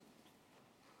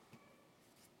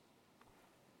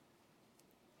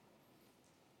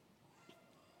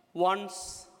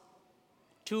Once,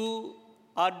 two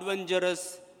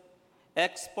adventurous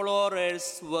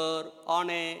explorers were on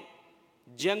a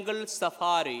jungle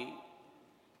safari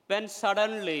when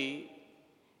suddenly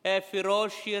a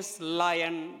ferocious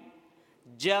lion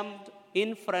jumped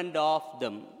in front of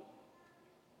them.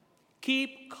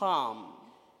 "Keep calm,"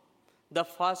 the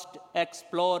first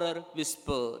explorer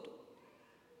whispered.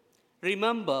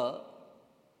 "Remember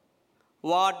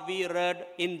what we read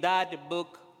in that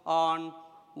book on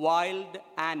wild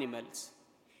animals.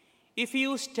 If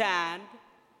you stand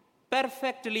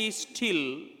perfectly still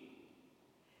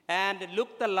and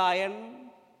look the lion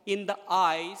in the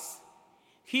eyes,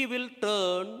 he will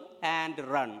turn and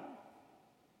run."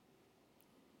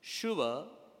 "Sure,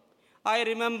 I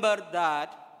remember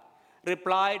that,"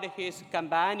 replied his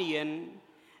companion,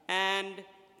 and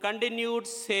continued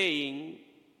saying,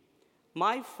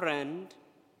 "My friend,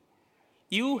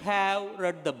 you have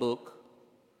read the book,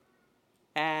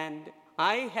 and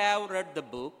I have read the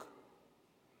book,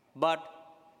 but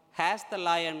has the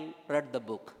lion read the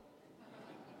book?"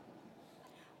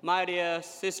 My dear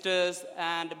sisters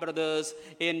and brothers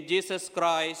in Jesus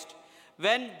Christ,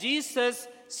 when Jesus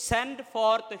sent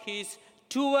forth his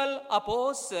 12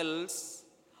 apostles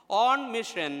on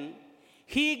mission,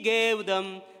 he gave them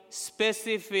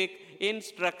specific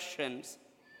instructions.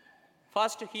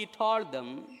 First, he told them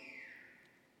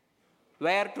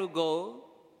where to go,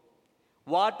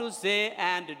 what to say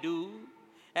and do,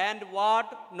 and what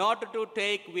not to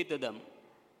take with them.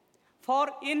 For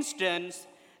instance,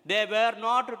 they were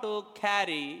not to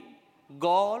carry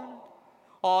gold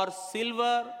or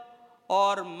silver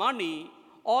or money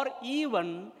or even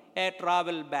a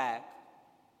travel bag.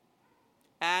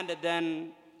 And then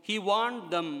he warned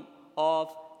them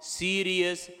of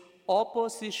serious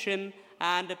opposition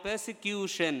and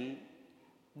persecution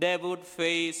they would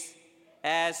face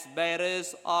as bearers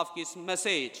of his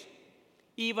message,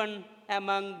 even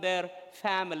among their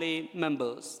family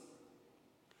members.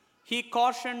 He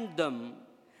cautioned them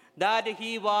that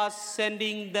he was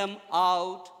sending them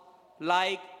out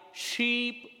like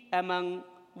sheep among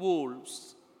wolves.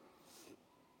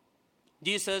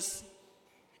 Jesus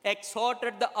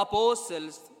exhorted the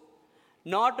apostles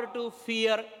not to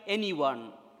fear anyone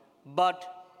but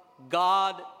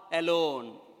God alone,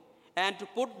 and to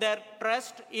put their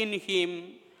trust in him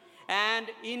and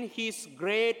in his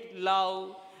great love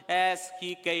as he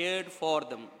cared for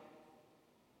them.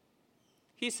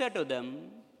 He said to them,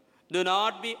 "Do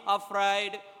not be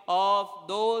afraid of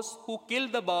those who kill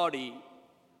the body,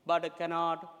 but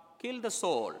cannot kill the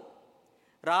soul.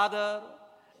 Rather,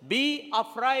 be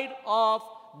afraid of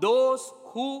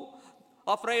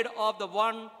the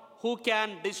one who can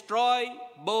destroy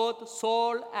both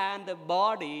soul and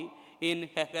body in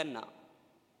Gehenna."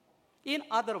 In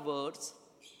other words,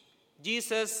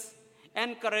 Jesus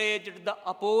encouraged the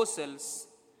apostles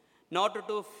not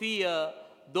to fear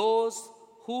those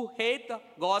who hate the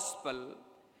gospel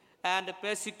and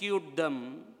persecute them,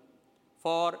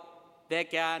 for they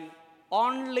can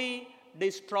only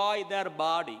destroy their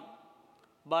body,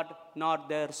 but not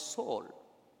their soul.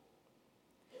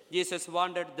 Jesus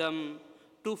wanted them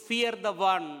to fear the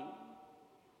one,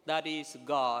 that is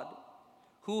God,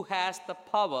 who has the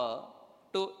power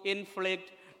to inflict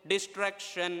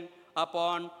destruction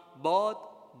upon both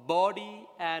body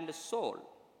and soul.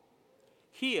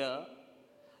 Here,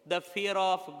 the fear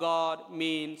of God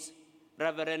means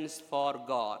reverence for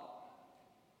God.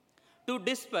 To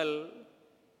dispel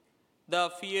the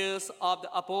fears of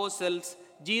the apostles,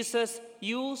 Jesus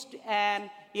used an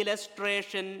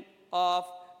illustration of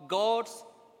God's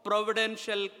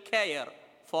providential care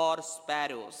for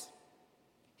sparrows.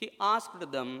 He asked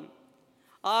them,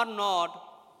 "Are not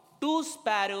 2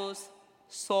 sparrows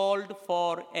sold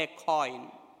for a coin?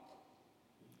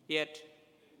 Yet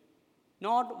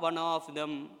not one of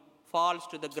them falls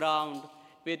to the ground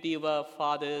with your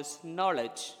Father's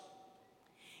knowledge.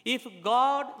 If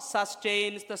God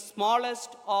sustains the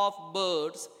smallest of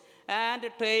birds and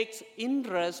takes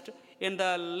interest in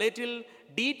the little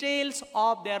details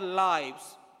of their lives,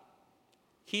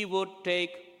 he would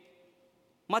take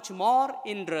much more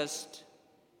interest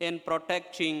in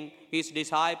protecting his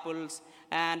disciples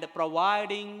and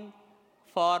providing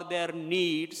for their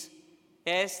needs,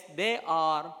 as they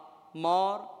are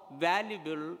more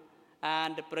valuable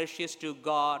and precious to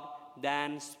God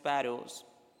than sparrows."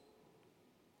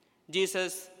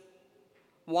 Jesus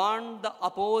warned the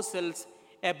apostles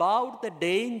about the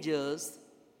dangers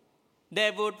they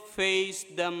would face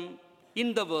them in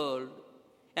the world,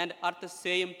 and at the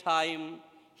same time,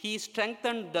 he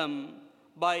strengthened them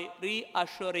by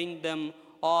reassuring them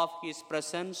of his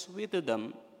presence with them.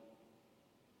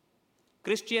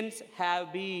 Christians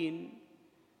have been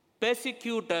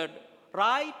persecuted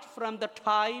right from the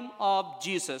time of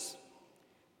Jesus.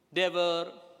 They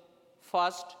were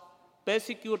first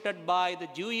persecuted by the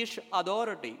Jewish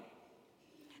authority,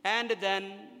 and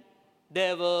then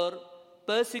they were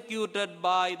persecuted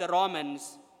by the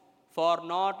Romans for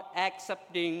not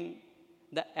accepting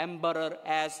the emperor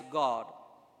as God.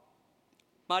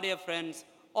 My dear friends,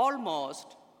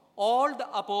 almost all the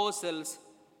apostles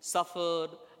suffered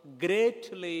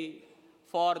greatly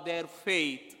for their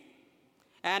faith,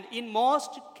 and in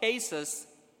most cases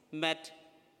met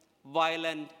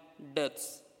violent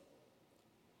deaths.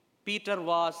 Peter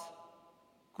was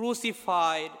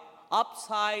crucified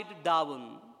upside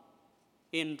down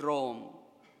in Rome.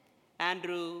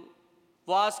 Andrew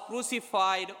was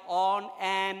crucified on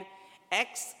an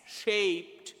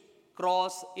X-shaped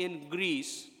cross in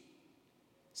Greece.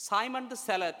 Simon the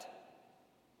Zealot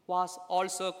was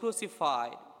also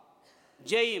crucified.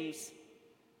 James,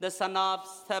 the son of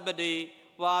Zebedee,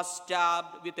 was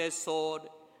stabbed with a sword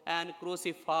and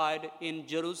crucified in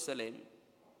Jerusalem.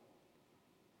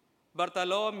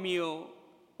 Bartholomew,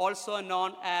 also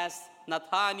known as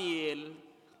Nathanael,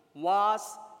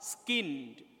 was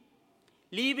skinned,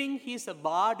 leaving his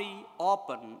body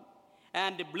open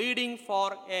and bleeding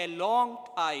for a long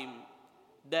time,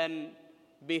 then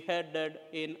beheaded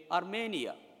in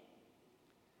Armenia.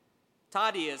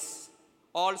 Thaddeus,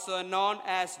 also known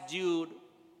as Jude,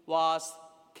 was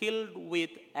killed with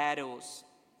arrows.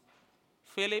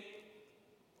 Philip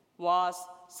was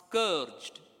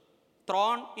scourged,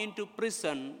 thrown into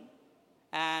prison,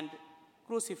 and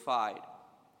crucified.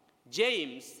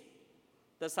 James,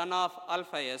 the son of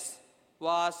Alphaeus,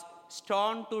 was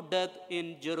stoned to death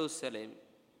in Jerusalem.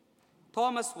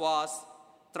 Thomas was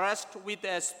thrust with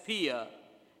a spear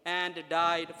and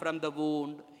died from the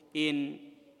wound in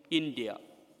India.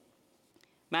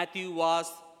 Matthew was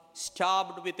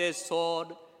stabbed with a sword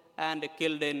and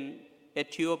killed in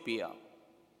Ethiopia.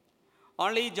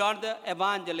 Only John the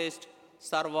Evangelist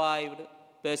survived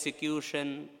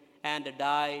persecution and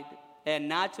died a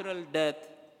natural death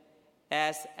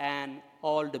as an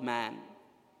old man.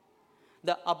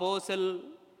 The apostle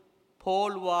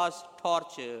Paul was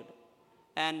tortured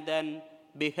and then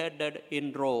beheaded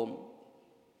in Rome.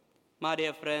 My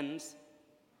dear friends,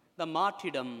 the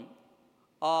martyrdom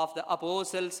of the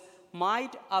apostles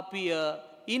might appear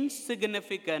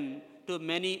insignificant to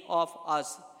many of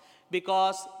us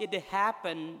because it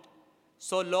happened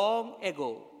so long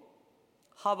ago.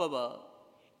 However,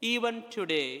 even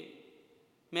today,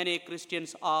 many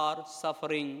Christians are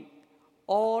suffering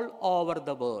all over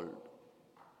the world.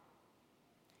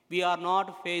 We are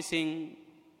not facing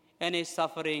any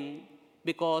suffering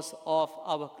because of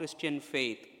our Christian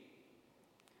faith.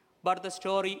 But the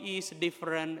story is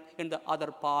different in the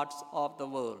other parts of the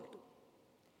world.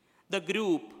 The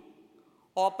group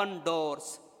Open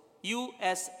Doors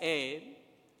USA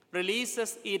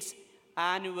releases its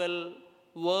annual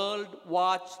World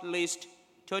Watch List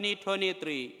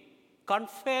 2023,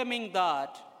 confirming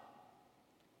that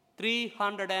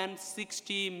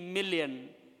 360 million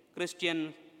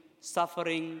Christians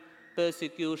suffering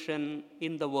persecution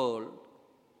in the world.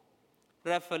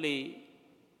 Roughly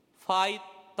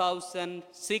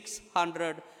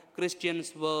 5,600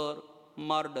 Christians were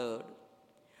murdered.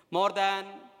 More than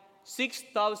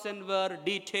 6,000 were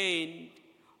detained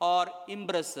or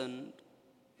imprisoned,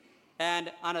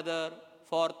 and another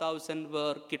 4,000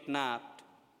 were kidnapped.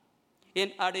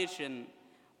 In addition,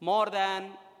 more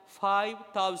than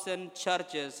 5,000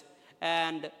 churches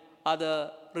and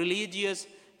other religious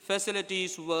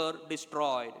facilities were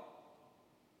destroyed.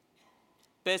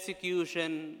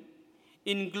 Persecution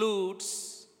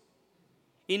includes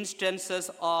instances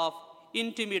of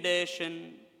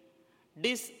intimidation,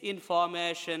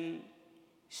 disinformation,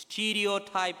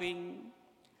 stereotyping,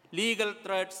 legal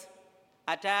threats,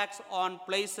 attacks on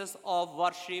places of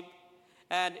worship,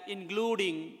 and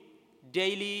including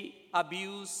daily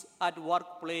abuse at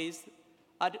workplace,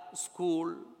 at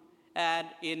school, and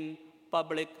in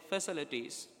public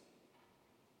facilities.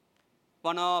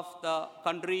 One of the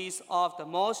countries of the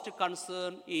most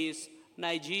concern is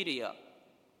Nigeria,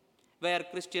 where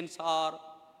Christians are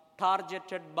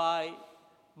targeted by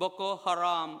Boko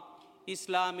Haram,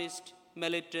 Islamist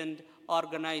militant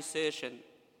organization.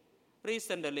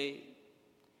 Recently,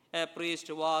 a priest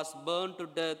was burned to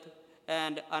death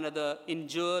and another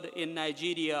injured in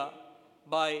Nigeria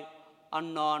by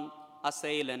unknown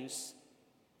assailants.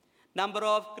 Number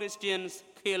of Christians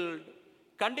killed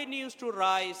continues to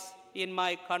rise in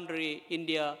my country,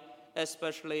 India,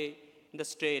 especially in the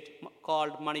state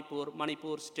called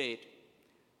Manipur state.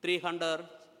 300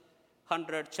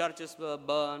 100 churches were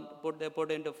burned,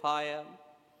 put into fire,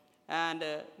 and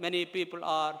many people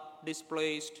are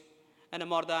displaced, and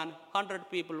more than 100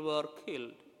 people were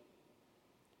killed.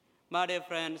 My dear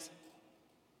friends,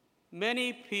 many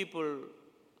people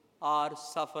are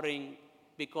suffering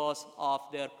because of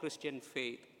their Christian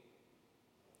faith.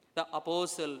 The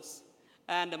apostles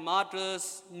and the martyrs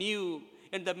knew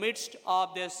in the midst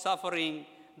of their suffering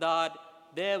that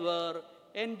they were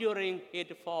enduring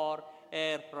it for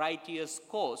a righteous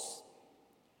cause.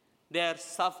 Their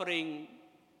suffering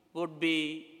would be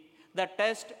the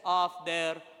test of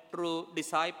their true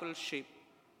discipleship.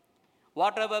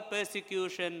 Whatever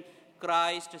persecution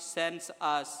Christ sends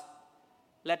us,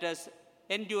 let us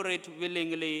endure it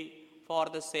willingly for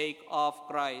the sake of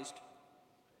Christ.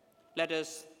 Let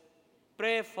us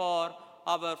pray for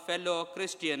our fellow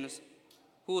Christians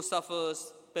who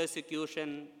suffers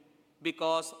persecution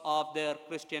because of their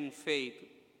Christian faith.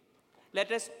 Let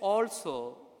us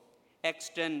also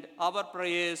extend our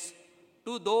prayers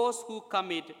to those who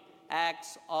commit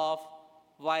acts of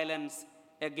violence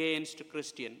against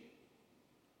Christians.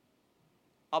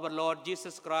 Our Lord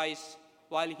Jesus Christ,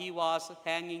 while he was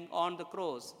hanging on the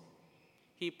cross,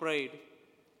 he prayed,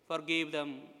 "Forgive them,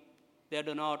 they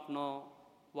do not know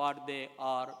what they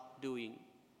are doing."